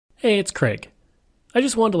Hey, it's Craig. I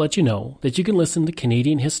just wanted to let you know that you can listen to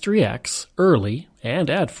Canadian History X early and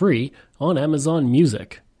ad-free on Amazon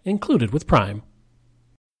Music, included with Prime.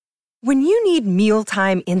 When you need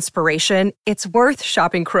mealtime inspiration, it's worth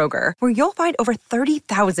shopping Kroger, where you'll find over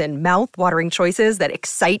 30,000 mouth-watering choices that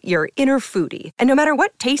excite your inner foodie. And no matter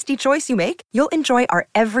what tasty choice you make, you'll enjoy our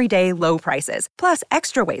everyday low prices, plus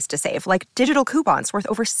extra ways to save, like digital coupons worth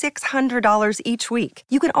over $600 each week.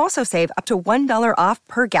 You can also save up to $1 off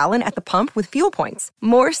per gallon at the pump with fuel points.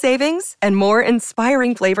 More savings and more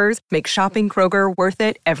inspiring flavors make shopping Kroger worth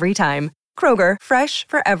it every time. Kroger, fresh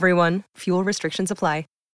for everyone. Fuel restrictions apply.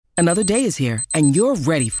 Another day is here, and you're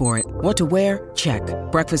ready for it. What to wear? Check.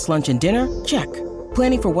 Breakfast, lunch, and dinner? Check.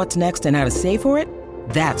 Planning for what's next and how to save for it?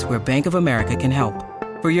 That's where Bank of America can help.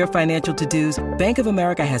 For your financial to-dos, Bank of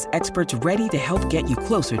America has experts ready to help get you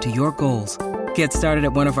closer to your goals. Get started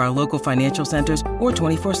at one of our local financial centers or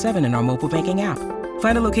 24/7 in our mobile banking app.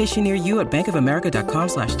 Find a location near you at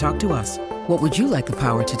bankofamerica.com/talktous. What would you like the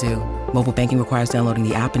power to do? Mobile banking requires downloading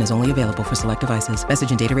the app and is only available for select devices.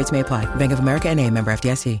 Message and data rates may apply. Bank of America N.A., member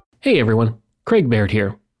FDIC. Hey everyone, Craig Baird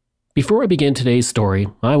here. Before I begin today's story,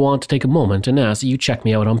 I want to take a moment and ask that you check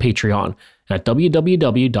me out on Patreon at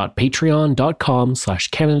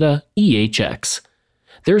www.patreon.com/CanadaEHX.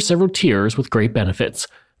 There are several tiers with great benefits,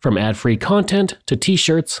 from ad-free content to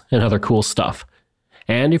t-shirts and other cool stuff.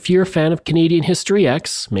 And if you're a fan of Canadian History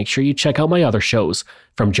X, make sure you check out my other shows,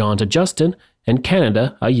 From John to Justin and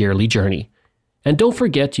Canada, A Yearly Journey. And don't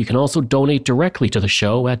forget, you can also donate directly to the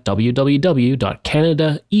show at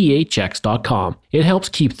www.canadaehx.com. It helps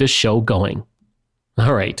keep this show going.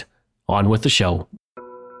 All right, on with the show.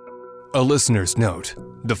 A listener's note.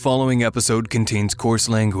 The following episode contains coarse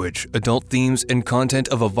language, adult themes, and content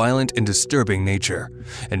of a violent and disturbing nature,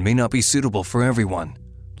 and may not be suitable for everyone.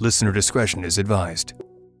 Listener discretion is advised.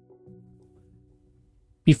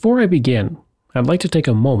 Before I begin, I'd like to take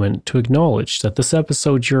a moment to acknowledge that this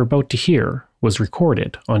episode you're about to hear was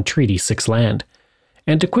recorded on Treaty 6 land.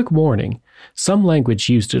 And a quick warning, some language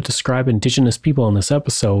used to describe Indigenous people in this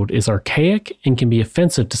episode is archaic and can be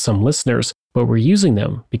offensive to some listeners, but we're using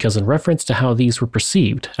them because in reference to how these were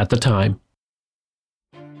perceived at the time.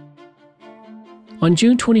 On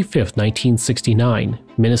June 25, 1969,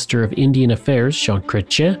 Minister of Indian Affairs Jean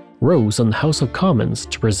Chrétien rose on the House of Commons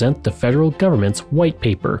to present the federal government's white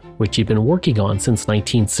paper, which he'd been working on since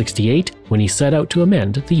 1968 when he set out to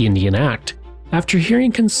amend the Indian Act. After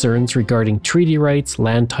hearing concerns regarding treaty rights,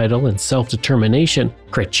 land title, and self-determination,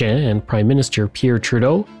 Chrétien and Prime Minister Pierre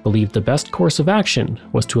Trudeau believed the best course of action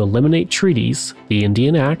was to eliminate treaties, the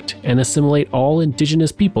Indian Act, and assimilate all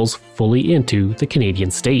Indigenous peoples fully into the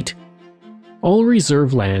Canadian state. All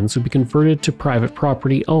reserve lands would be converted to private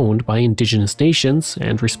property owned by Indigenous nations,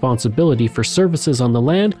 and responsibility for services on the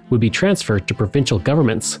land would be transferred to provincial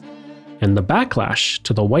governments. And the backlash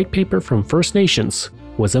to the white paper from First Nations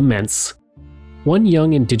was immense. One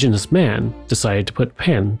young Indigenous man decided to put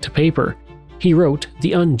pen to paper. He wrote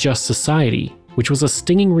The Unjust Society, which was a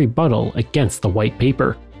stinging rebuttal against the white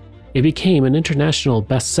paper. It became an international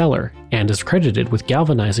bestseller and is credited with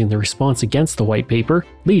galvanizing the response against the white paper,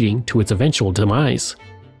 leading to its eventual demise.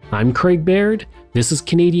 I'm Craig Baird, this is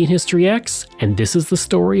Canadian History X, and this is the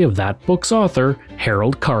story of that book's author,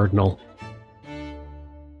 Harold Cardinal.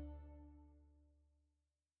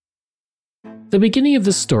 The beginning of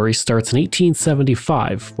this story starts in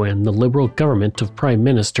 1875 when the Liberal government of Prime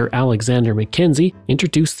Minister Alexander Mackenzie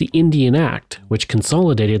introduced the Indian Act, which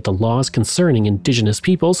consolidated the laws concerning Indigenous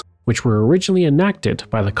peoples, which were originally enacted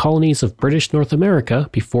by the colonies of British North America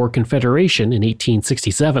before Confederation in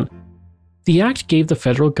 1867. The Act gave the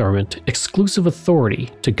federal government exclusive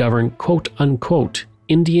authority to govern quote-unquote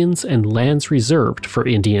Indians and lands reserved for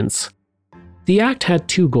Indians. The Act had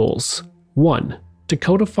two goals. One, to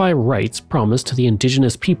codify rights promised to the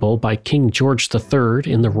Indigenous people by King George III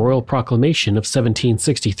in the Royal Proclamation of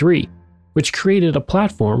 1763, which created a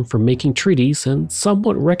platform for making treaties and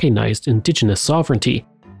somewhat recognized Indigenous sovereignty.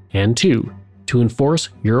 And two, to enforce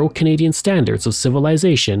Euro-Canadian standards of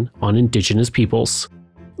civilization on Indigenous peoples.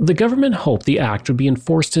 The government hoped the Act would be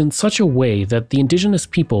enforced in such a way that the Indigenous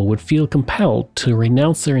people would feel compelled to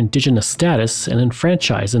renounce their Indigenous status and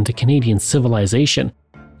enfranchise into Canadian civilization.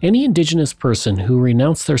 Any Indigenous person who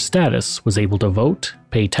renounced their status was able to vote,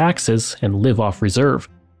 pay taxes, and live off reserve.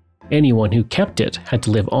 Anyone who kept it had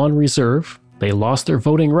to live on reserve, they lost their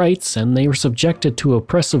voting rights, and they were subjected to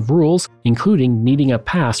oppressive rules, including needing a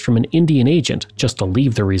pass from an Indian agent just to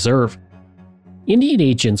leave the reserve. Indian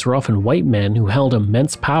agents were often white men who held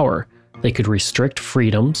immense power. They could restrict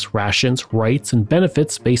freedoms, rations, rights, and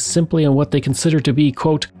benefits based simply on what they considered to be,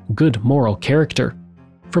 quote, good moral character.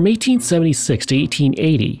 From 1876 to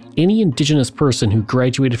 1880, any Indigenous person who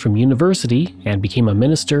graduated from university and became a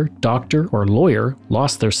minister, doctor, or lawyer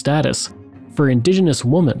lost their status. For Indigenous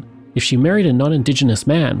woman, if she married a non-Indigenous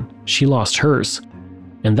man, she lost hers.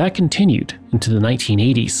 And that continued into the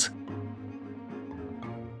 1980s.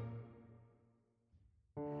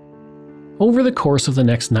 Over the course of the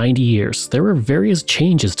next 90 years, there were various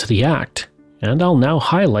changes to the Act, and I'll now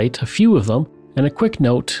highlight a few of them, and a quick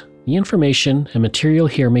note: the information and material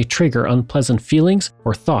here may trigger unpleasant feelings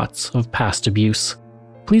or thoughts of past abuse.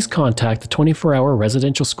 Please contact the 24-hour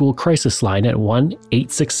residential school crisis line at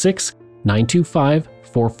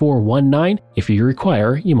 1-866-925-4419 if you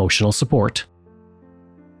require emotional support.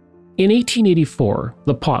 In 1884,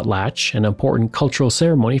 the potlatch, an important cultural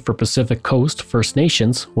ceremony for Pacific Coast First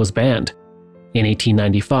Nations, was banned. In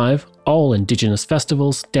 1895, all Indigenous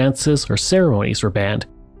festivals, dances, or ceremonies were banned.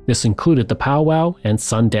 This included the powwow and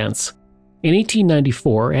Sundance. In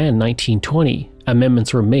 1894 and 1920,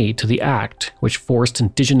 amendments were made to the Act which forced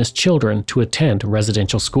Indigenous children to attend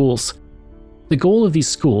residential schools. The goal of these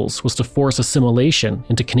schools was to force assimilation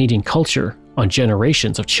into Canadian culture on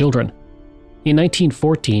generations of children. In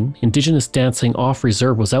 1914, Indigenous dancing off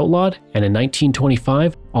reserve was outlawed, and in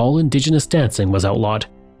 1925, all Indigenous dancing was outlawed.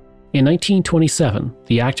 In 1927,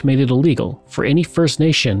 the Act made it illegal for any First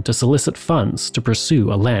Nation to solicit funds to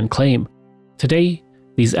pursue a land claim. Today,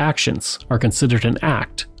 these actions are considered an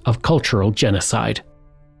act of cultural genocide.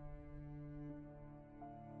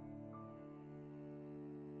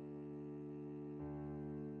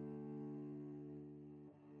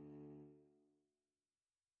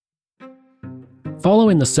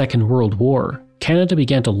 Following the Second World War, Canada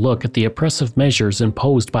began to look at the oppressive measures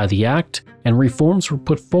imposed by the Act, and reforms were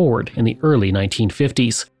put forward in the early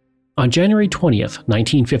 1950s. On January 20th,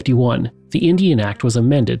 1951, the Indian Act was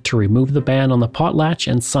amended to remove the ban on the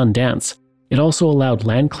potlatch and Sundance. It also allowed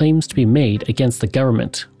land claims to be made against the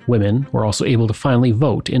government. Women were also able to finally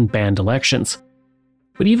vote in banned elections.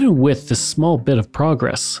 But even with this small bit of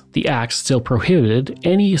progress, the Act still prohibited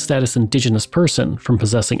any status Indigenous person from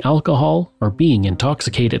possessing alcohol or being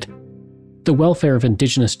intoxicated. The welfare of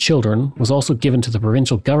Indigenous children was also given to the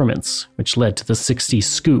provincial governments, which led to the 60s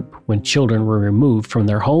scoop when children were removed from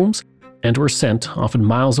their homes and were sent often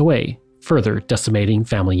miles away, further decimating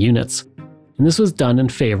family units. And this was done in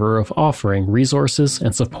favor of offering resources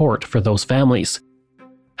and support for those families.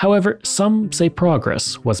 However, some say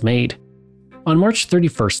progress was made. On March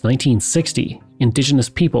 31st, 1960, Indigenous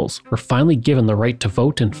peoples were finally given the right to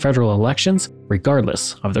vote in federal elections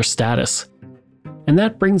regardless of their status. And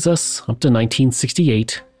that brings us up to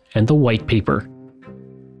 1968 and the White Paper.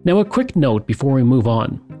 Now, a quick note before we move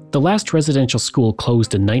on. The last residential school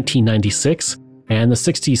closed in 1996, and the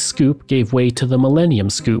 60s scoop gave way to the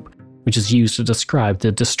Millennium Scoop, which is used to describe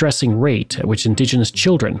the distressing rate at which Indigenous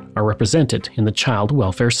children are represented in the child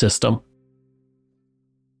welfare system.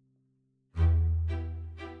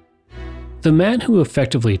 The man who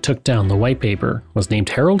effectively took down the White Paper was named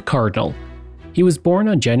Harold Cardinal. He was born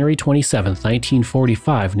on January 27,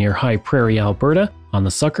 1945 near High Prairie, Alberta, on the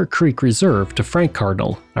Sucker Creek Reserve to Frank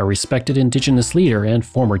Cardinal, a respected Indigenous leader and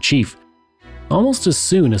former chief. Almost as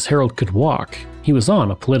soon as Harold could walk, he was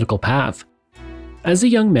on a political path. As a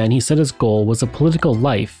young man, he said his goal was a political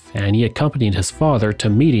life, and he accompanied his father to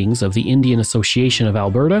meetings of the Indian Association of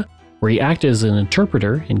Alberta, where he acted as an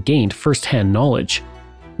interpreter and gained first-hand knowledge.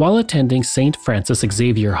 While attending St. Francis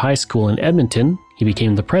Xavier High School in Edmonton, he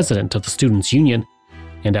became the president of the Students' Union,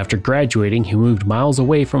 and after graduating, he moved miles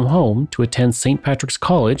away from home to attend St. Patrick's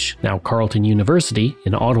College, now Carleton University,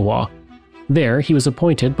 in Ottawa. There, he was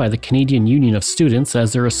appointed by the Canadian Union of Students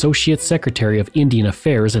as their Associate Secretary of Indian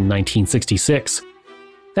Affairs in 1966.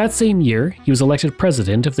 That same year, he was elected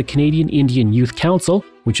president of the Canadian Indian Youth Council,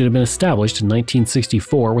 which had been established in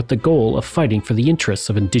 1964 with the goal of fighting for the interests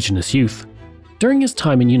of Indigenous youth. During his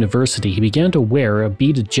time in university, he began to wear a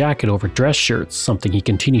beaded jacket over dress shirts, something he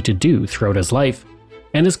continued to do throughout his life.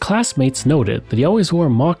 And his classmates noted that he always wore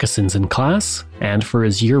moccasins in class, and for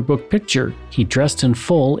his yearbook picture, he dressed in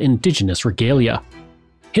full Indigenous regalia.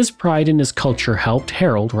 His pride in his culture helped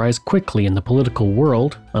Harold rise quickly in the political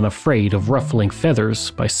world, unafraid of ruffling feathers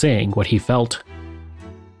by saying what he felt.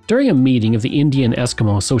 During a meeting of the Indian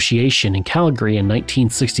Eskimo Association in Calgary in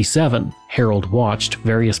 1967, Harold watched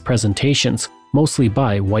various presentations, mostly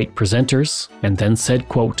by white presenters, and then said,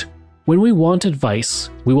 quote, "When we want advice,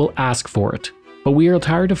 we will ask for it, but we are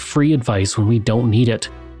tired of free advice when we don't need it.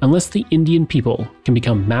 Unless the Indian people can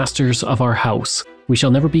become masters of our house, we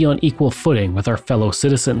shall never be on equal footing with our fellow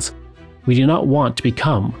citizens. We do not want to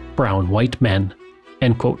become brown white men."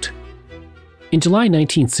 End quote. In July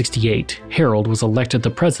 1968, Harold was elected the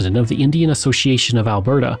president of the Indian Association of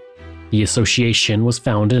Alberta. The association was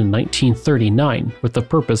founded in 1939 with the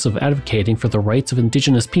purpose of advocating for the rights of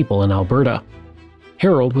Indigenous people in Alberta.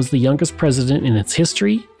 Harold was the youngest president in its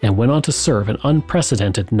history and went on to serve an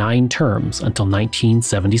unprecedented 9 terms until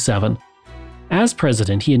 1977. As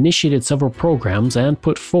president, he initiated several programs and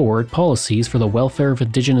put forward policies for the welfare of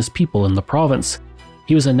Indigenous people in the province.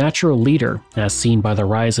 He was a natural leader, as seen by the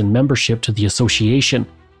rise in membership to the association.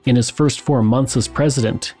 In his first 4 months as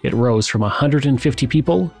president, it rose from 150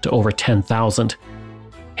 people to over 10,000.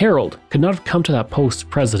 Harold could not have come to that post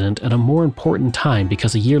president at a more important time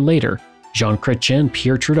because a year later, Jean Chrétien and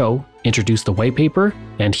Pierre Trudeau introduced the white paper,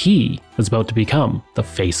 and he was about to become the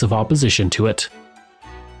face of opposition to it.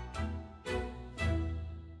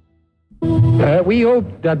 We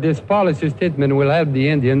hope that this policy statement will help the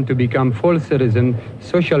Indian to become full citizen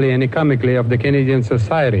socially and economically of the Canadian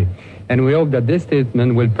society. And we hope that this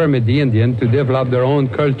statement will permit the Indian to develop their own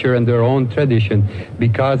culture and their own tradition,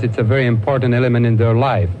 because it's a very important element in their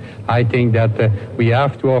life. I think that we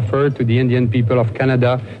have to offer to the Indian people of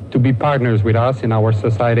Canada to be partners with us in our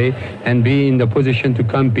society and be in the position to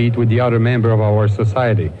compete with the other member of our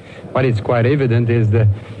society. What is quite evident is the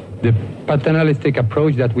paternalistic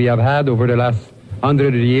approach that we have had over the last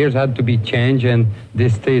 100 years had to be changed, and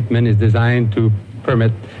this statement is designed to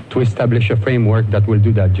establish a framework that will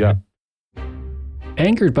do that job.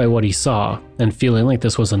 Angered by what he saw, and feeling like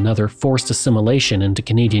this was another forced assimilation into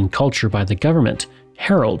Canadian culture by the government,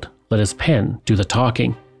 Harold let his pen do the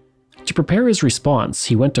talking. To prepare his response,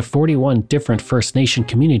 he went to 41 different First Nation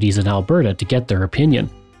communities in Alberta to get their opinion,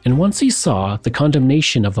 and once he saw the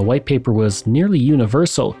condemnation of the white paper was nearly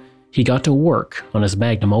universal, he got to work on his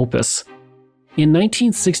magnum opus. In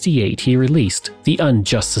 1968, he released The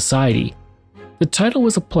Unjust Society. The title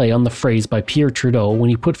was a play on the phrase by Pierre Trudeau when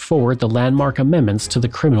he put forward the landmark amendments to the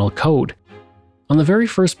Criminal Code. On the very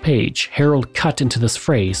first page, Harold cut into this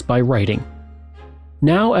phrase by writing,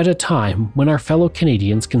 "Now at a time when our fellow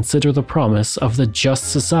Canadians consider the promise of the just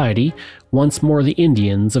society, once more the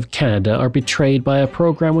Indians of Canada are betrayed by a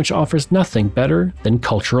program which offers nothing better than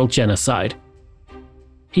cultural genocide."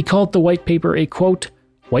 He called the white paper a, quote,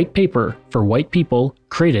 "white paper for white people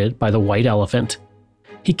created by the white elephant."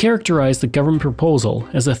 He characterized the government proposal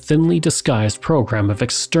as a thinly disguised program of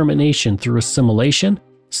extermination through assimilation,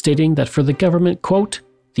 stating that for the government, quote,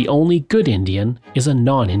 "the only good Indian is a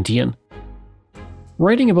non-Indian."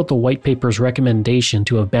 Writing about the white paper's recommendation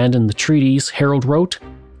to abandon the treaties, Harold wrote,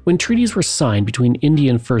 "When treaties were signed between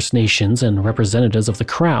Indian First Nations and representatives of the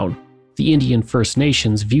Crown, the Indian First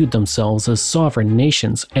Nations viewed themselves as sovereign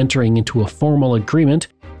nations entering into a formal agreement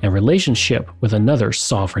and relationship with another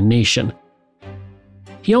sovereign nation."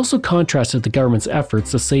 He also contrasted the government's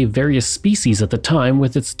efforts to save various species at the time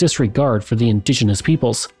with its disregard for the Indigenous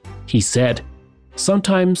peoples. He said,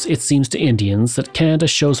 "Sometimes it seems to Indians that Canada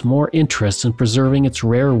shows more interest in preserving its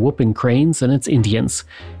rare whooping cranes than its Indians,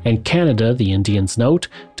 and Canada, the Indians note,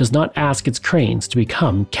 does not ask its cranes to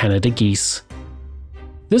become Canada geese."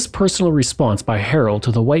 This personal response by Harold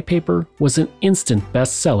to the white paper was an instant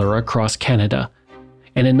bestseller across Canada.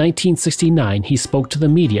 And in 1969, he spoke to the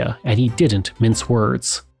media, and he didn't mince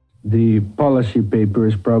words. The policy paper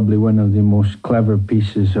is probably one of the most clever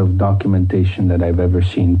pieces of documentation that I've ever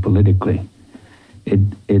seen politically.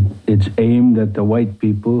 It's aimed at the white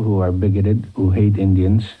people who are bigoted, who hate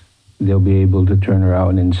Indians. They'll be able to turn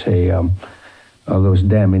around and say, oh, those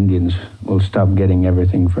damn Indians will stop getting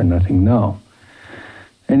everything for nothing now.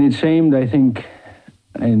 And it's aimed, I think,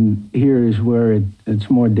 and here is where it's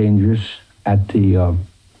more dangerous, at the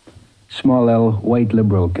small L white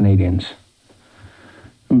liberal Canadians.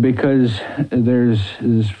 Because there's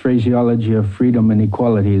this phraseology of freedom and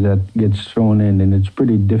equality that gets thrown in, and it's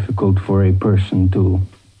pretty difficult for a person to,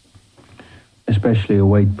 especially a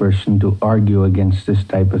white person, to argue against this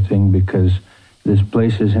type of thing, because this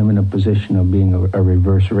places him in a position of being a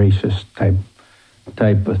reverse racist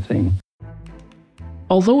type of thing.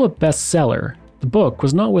 Although a bestseller, the book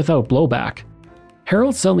was not without blowback.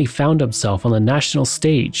 Harold suddenly found himself on the national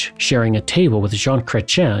stage, sharing a table with Jean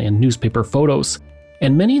Chrétien in newspaper photos,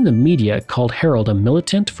 and many in the media called Harold a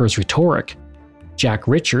militant for his rhetoric. Jack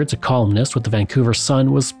Richards, a columnist with the Vancouver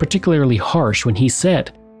Sun, was particularly harsh when he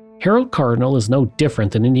said, "Harold Cardinal is no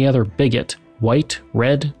different than any other bigot, white,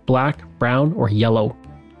 red, black, brown, or yellow."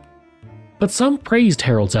 But some praised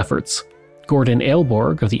Harold's efforts. Gordon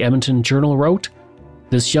Aylborg of the Edmonton Journal wrote,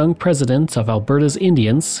 "This young president of Alberta's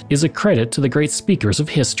Indians is a credit to the great speakers of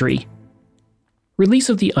history." Release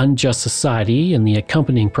of the Unjust Society and the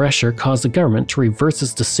accompanying pressure caused the government to reverse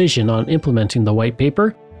its decision on implementing the white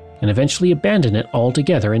paper, and eventually abandoned it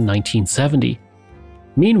altogether in 1970.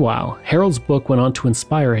 Meanwhile, Harold's book went on to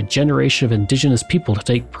inspire a generation of Indigenous people to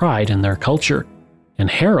take pride in their culture. And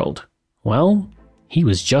Harold, well, he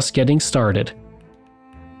was just getting started.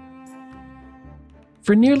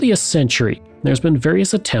 For nearly a century, there's been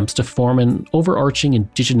various attempts to form an overarching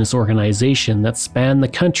Indigenous organization that spanned the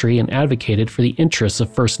country and advocated for the interests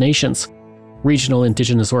of First Nations. Regional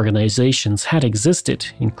Indigenous organizations had existed,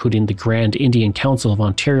 including the Grand Indian Council of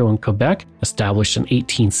Ontario and Quebec, established in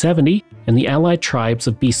 1870, and the Allied Tribes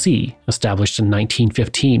of BC, established in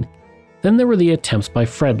 1915. Then there were the attempts by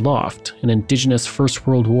Fred Loft, an Indigenous First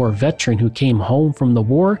World War veteran who came home from the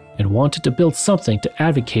war and wanted to build something to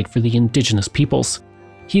advocate for the Indigenous peoples.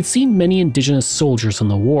 He'd seen many Indigenous soldiers in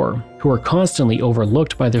the war, who were constantly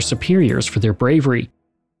overlooked by their superiors for their bravery.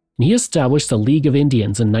 And he established the League of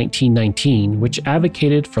Indians in 1919, which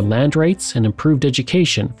advocated for land rights and improved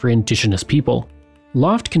education for Indigenous people.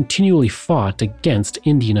 Loft continually fought against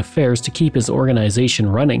Indian affairs to keep his organization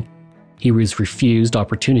running. He was refused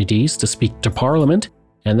opportunities to speak to Parliament,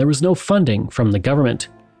 and there was no funding from the government.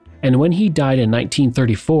 And when he died in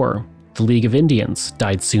 1934, the League of Indians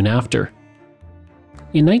died soon after.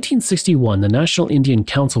 In 1961, the National Indian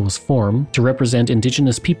Council was formed to represent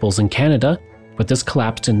Indigenous peoples in Canada, but this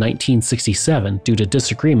collapsed in 1967 due to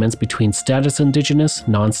disagreements between status Indigenous,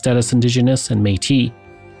 non-status Indigenous, and Métis.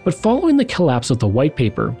 But following the collapse of the White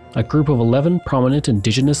Paper, a group of 11 prominent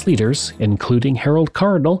Indigenous leaders, including Harold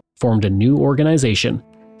Cardinal, formed a new organization,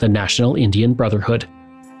 the National Indian Brotherhood.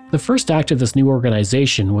 The first act of this new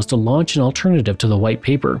organization was to launch an alternative to the White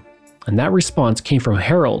Paper, and that response came from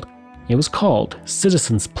Harold. It was called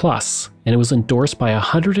Citizens Plus, and it was endorsed by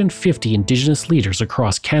 150 Indigenous leaders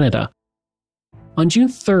across Canada. On June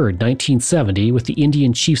 3, 1970, with the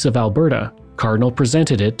Indian Chiefs of Alberta, Cardinal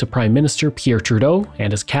presented it to Prime Minister Pierre Trudeau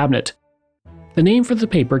and his cabinet. The name for the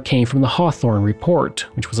paper came from the Hawthorne Report,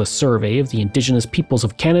 which was a survey of the Indigenous peoples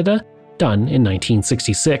of Canada done in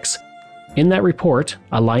 1966. In that report,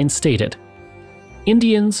 a line stated,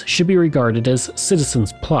 "Indians should be regarded as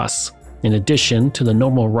Citizens Plus. In addition to the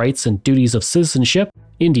normal rights and duties of citizenship,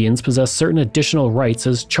 Indians possess certain additional rights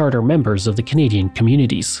as charter members of the Canadian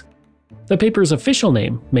communities." The paper's official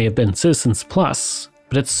name may have been Citizens Plus,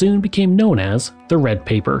 but it soon became known as the Red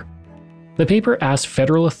Paper. The paper asked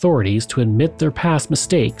federal authorities to admit their past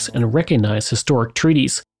mistakes and recognize historic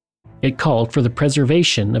treaties. It called for the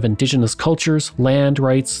preservation of Indigenous cultures, land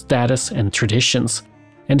rights, status, and traditions.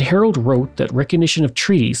 And Harold wrote that recognition of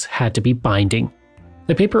treaties had to be binding.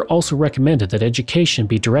 The paper also recommended that education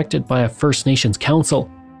be directed by a First Nations council.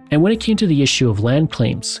 And when it came to the issue of land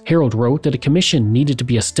claims, Harold wrote that a commission needed to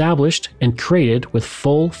be established and created with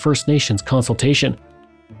full First Nations consultation.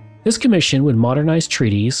 This commission would modernize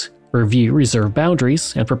treaties, review reserve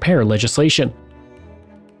boundaries, and prepare legislation.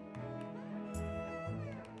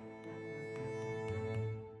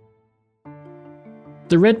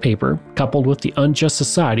 The Red Paper, coupled with the Unjust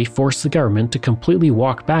Society, forced the government to completely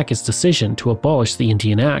walk back its decision to abolish the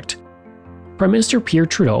Indian Act. Prime Minister Pierre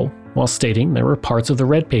Trudeau, while stating there were parts of the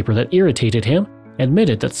Red Paper that irritated him,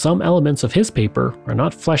 admitted that some elements of his paper are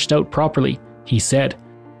not fleshed out properly. He said,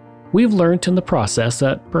 "We've learned in the process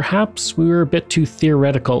that perhaps we were a bit too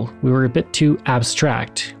theoretical, we were a bit too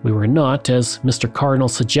abstract, we were not, as Mr. Cardinal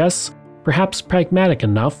suggests, perhaps pragmatic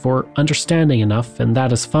enough or understanding enough, and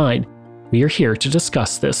that is fine. We are here to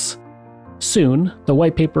discuss this." Soon, the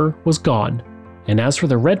White Paper was gone, and as for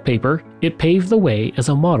the Red Paper, it paved the way as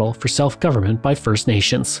a model for self-government by First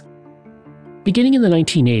Nations. Beginning in the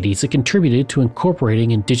 1980s, it contributed to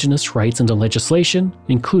incorporating Indigenous rights into legislation,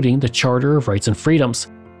 including the Charter of Rights and Freedoms.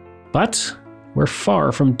 But we're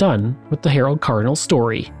far from done with the Harold Cardinal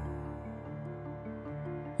story.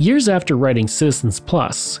 Years after writing Citizens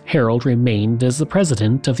Plus, Harold remained as the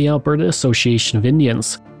president of the Alberta Association of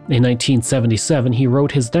Indians. In 1977, he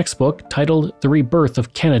wrote his next book titled The Rebirth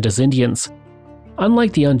of Canada's Indians.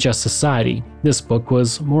 Unlike The Unjust Society, this book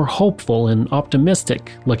was more hopeful and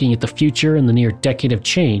optimistic, looking at the future and the near decade of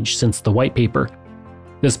change since the White Paper.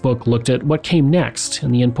 This book looked at what came next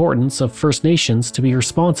and the importance of First Nations to be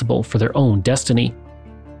responsible for their own destiny.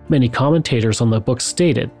 Many commentators on the book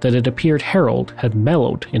stated that it appeared Harold had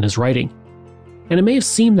mellowed in his writing. And it may have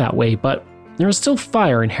seemed that way, but there was still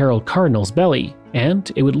fire in Harold Cardinal's belly,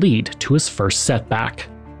 and it would lead to his first setback.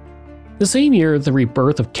 The same year The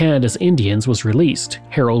Rebirth of Canada's Indians was released,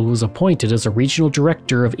 Harold was appointed as a regional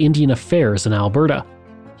director of Indian Affairs in Alberta.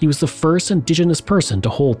 He was the first Indigenous person to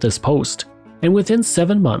hold this post, and within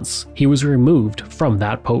 7 months, he was removed from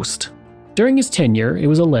that post. During his tenure, it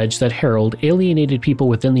was alleged that Harold alienated people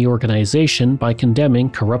within the organization by condemning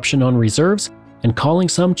corruption on reserves and calling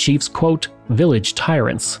some chiefs, quote, village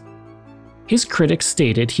tyrants. His critics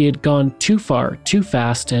stated he had gone too far, too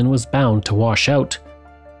fast, and was bound to wash out.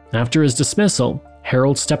 After his dismissal,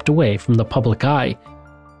 Harold stepped away from the public eye.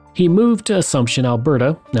 He moved to Assumption,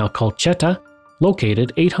 Alberta, now called Cheta,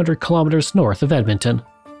 located 800 kilometers north of Edmonton.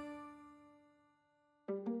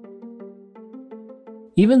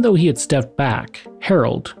 Even though he had stepped back,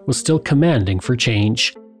 Harold was still commanding for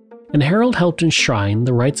change. And Harold helped enshrine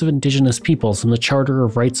the rights of Indigenous peoples in the Charter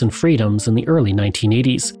of Rights and Freedoms in the early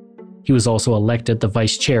 1980s. He was also elected the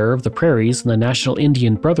vice chair of the Prairies in the National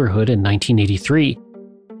Indian Brotherhood in 1983.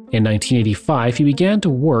 In 1985, he began to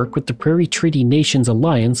work with the Prairie Treaty Nations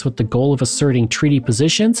Alliance with the goal of asserting treaty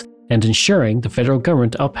positions and ensuring the federal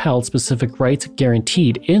government upheld specific rights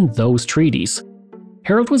guaranteed in those treaties.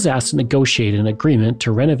 Harold was asked to negotiate an agreement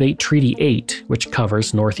to renovate Treaty 8, which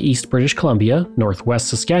covers northeast British Columbia, northwest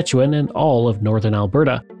Saskatchewan, and all of northern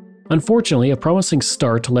Alberta. Unfortunately, a promising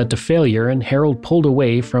start led to failure, and Harold pulled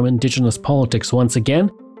away from Indigenous politics once again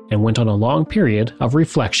and went on a long period of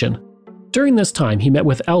reflection. During this time, he met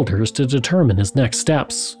with elders to determine his next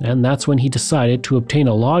steps, and that's when he decided to obtain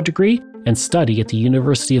a law degree and study at the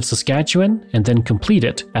University of Saskatchewan and then complete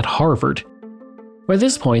it at Harvard. By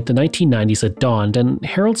this point, the 1990s had dawned, and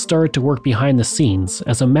Harold started to work behind the scenes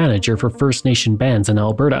as a manager for First Nation bands in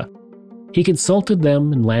Alberta. He consulted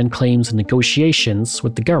them in land claims and negotiations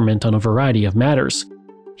with the government on a variety of matters.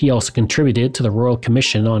 He also contributed to the Royal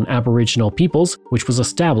Commission on Aboriginal Peoples, which was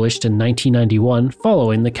established in 1991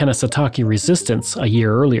 following the Kanesatake Resistance a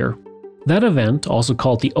year earlier. That event, also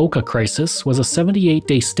called the Oka Crisis, was a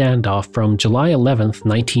 78-day standoff from July 11,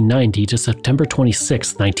 1990 to September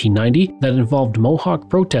 26, 1990 that involved Mohawk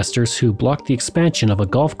protesters who blocked the expansion of a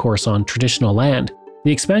golf course on traditional land.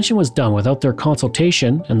 The expansion was done without their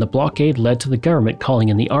consultation, and the blockade led to the government calling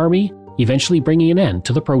in the army, eventually bringing an end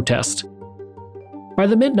to the protest. By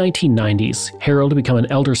the mid-1990s, Harold had become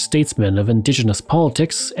an elder statesman of Indigenous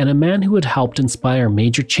politics and a man who had helped inspire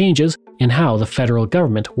major changes in how the federal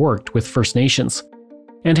government worked with First Nations.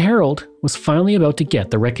 And Harold was finally about to get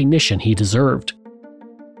the recognition he deserved.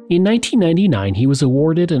 In 1999, he was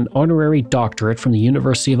awarded an honorary doctorate from the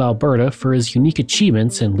University of Alberta for his unique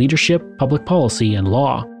achievements in leadership, public policy, and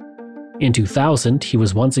law. In 2000, he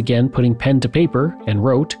was once again putting pen to paper and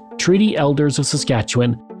wrote, "Treaty Elders of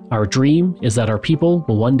Saskatchewan, our dream is that our people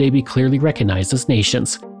will one day be clearly recognized as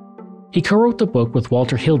nations." He co-wrote the book with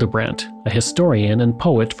Walter Hildebrandt, a historian and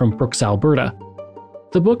poet from Brooks, Alberta.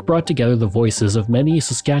 The book brought together the voices of many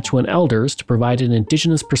Saskatchewan elders to provide an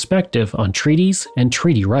Indigenous perspective on treaties and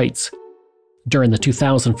treaty rights. During the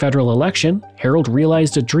 2000 federal election, Harold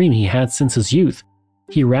realized a dream he had since his youth.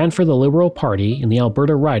 He ran for the Liberal Party in the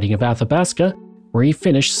Alberta riding of Athabasca, where he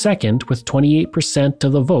finished second with 28%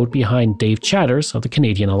 of the vote behind Dave Chatters of the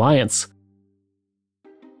Canadian Alliance.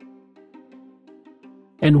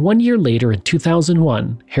 And 1 year later, in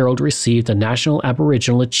 2001, Harold received the National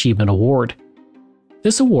Aboriginal Achievement Award.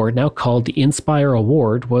 This award, now called the Inspire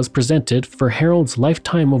Award, was presented for Harold's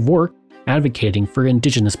lifetime of work advocating for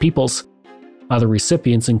Indigenous peoples. Other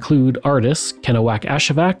recipients include artists Kennewack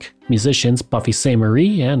Ashevak, musicians Buffy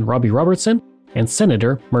Sainte-Marie and Robbie Robertson, and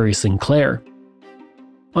Senator Murray Sinclair.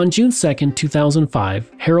 On June 2,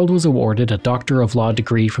 2005, Harold was awarded a Doctor of Law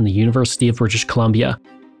degree from the University of British Columbia.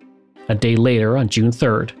 A day later, on June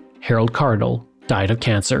 3rd, Harold Cardinal died of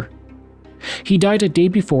cancer. He died a day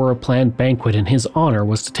before a planned banquet in his honor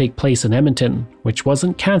was to take place in Edmonton, which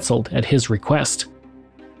wasn't cancelled at his request.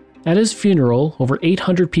 At his funeral, over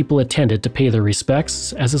 800 people attended to pay their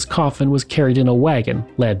respects as his coffin was carried in a wagon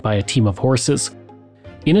led by a team of horses.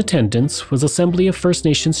 In attendance was Assembly of First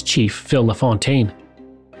Nations Chief Phil LaFontaine.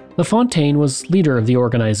 LaFontaine was leader of the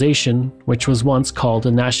organization, which was once called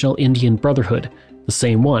the National Indian Brotherhood, the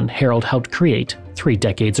same one Harold helped create 3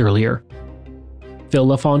 decades earlier. Phil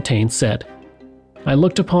LaFontaine said, "I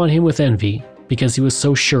looked upon him with envy because he was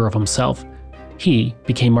so sure of himself. He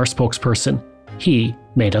became our spokesperson. He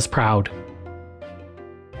made us proud."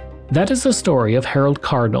 That is the story of Harold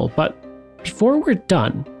Cardinal, but before we're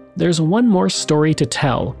done, there's one more story to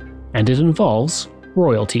tell, and it involves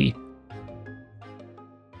royalty.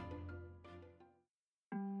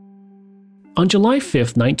 On July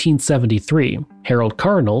 5, 1973, Harold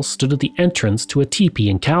Cardinal stood at the entrance to a teepee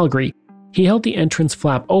in Calgary. He held the entrance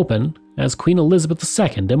flap open as Queen Elizabeth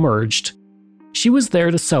II emerged. She was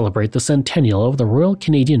there to celebrate the centennial of the Royal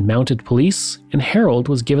Canadian Mounted Police, and Harold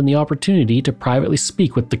was given the opportunity to privately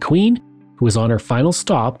speak with the Queen, who was on her final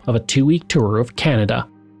stop of a 2-week tour of Canada.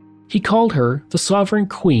 He called her the Sovereign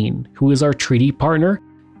Queen, who is our treaty partner,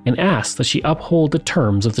 and asked that she uphold the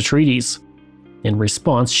terms of the treaties. In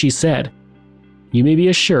response, she said, "You may be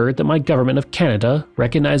assured that my government of Canada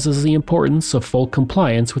recognizes the importance of full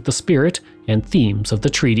compliance with the spirit and themes of the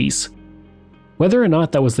treaties. Whether or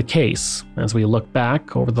not that was the case, as we look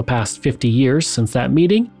back over the past 50 years since that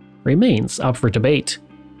meeting, remains up for debate.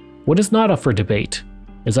 What is not up for debate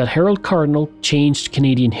is that Harold Cardinal changed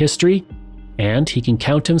Canadian history, and he can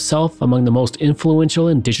count himself among the most influential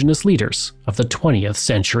Indigenous leaders of the 20th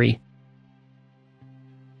century.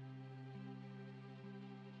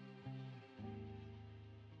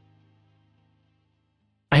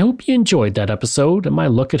 I hope you enjoyed that episode and my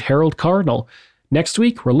look at Harold Cardinal. Next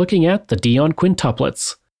week, we're looking at the Dion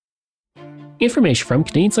quintuplets. Information from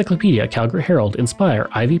Canadian Encyclopedia, Calgary Herald, Inspire,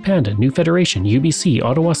 Ivy Panda, New Federation, UBC,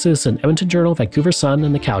 Ottawa Citizen, Edmonton Journal, Vancouver Sun,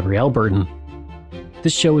 and the Calgary Albertan.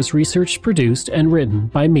 This show is researched, produced, and written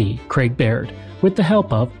by me, Craig Baird, with the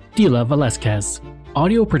help of Dila Velasquez.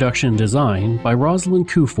 Audio production and design by Rosalind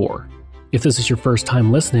Kufor. If this is your first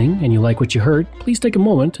time listening and you like what you heard, please take a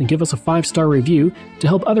moment and give us a 5-star review to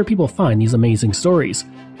help other people find these amazing stories.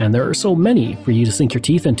 And there are so many for you to sink your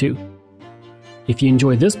teeth into. If you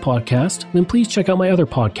enjoyed this podcast, then please check out my other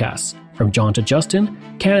podcasts, From John to Justin,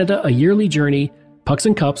 Canada, A Yearly Journey, Pucks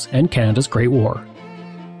and Cups, and Canada's Great War.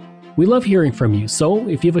 We love hearing from you, so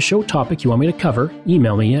if you have a show topic you want me to cover,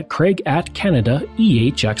 email me at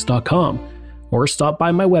craig@canadaehx.com or stop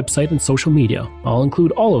by my website and social media. I'll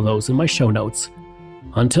include all of those in my show notes.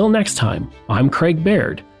 Until next time, I'm Craig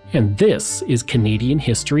Baird, and this is Canadian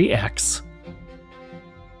History X.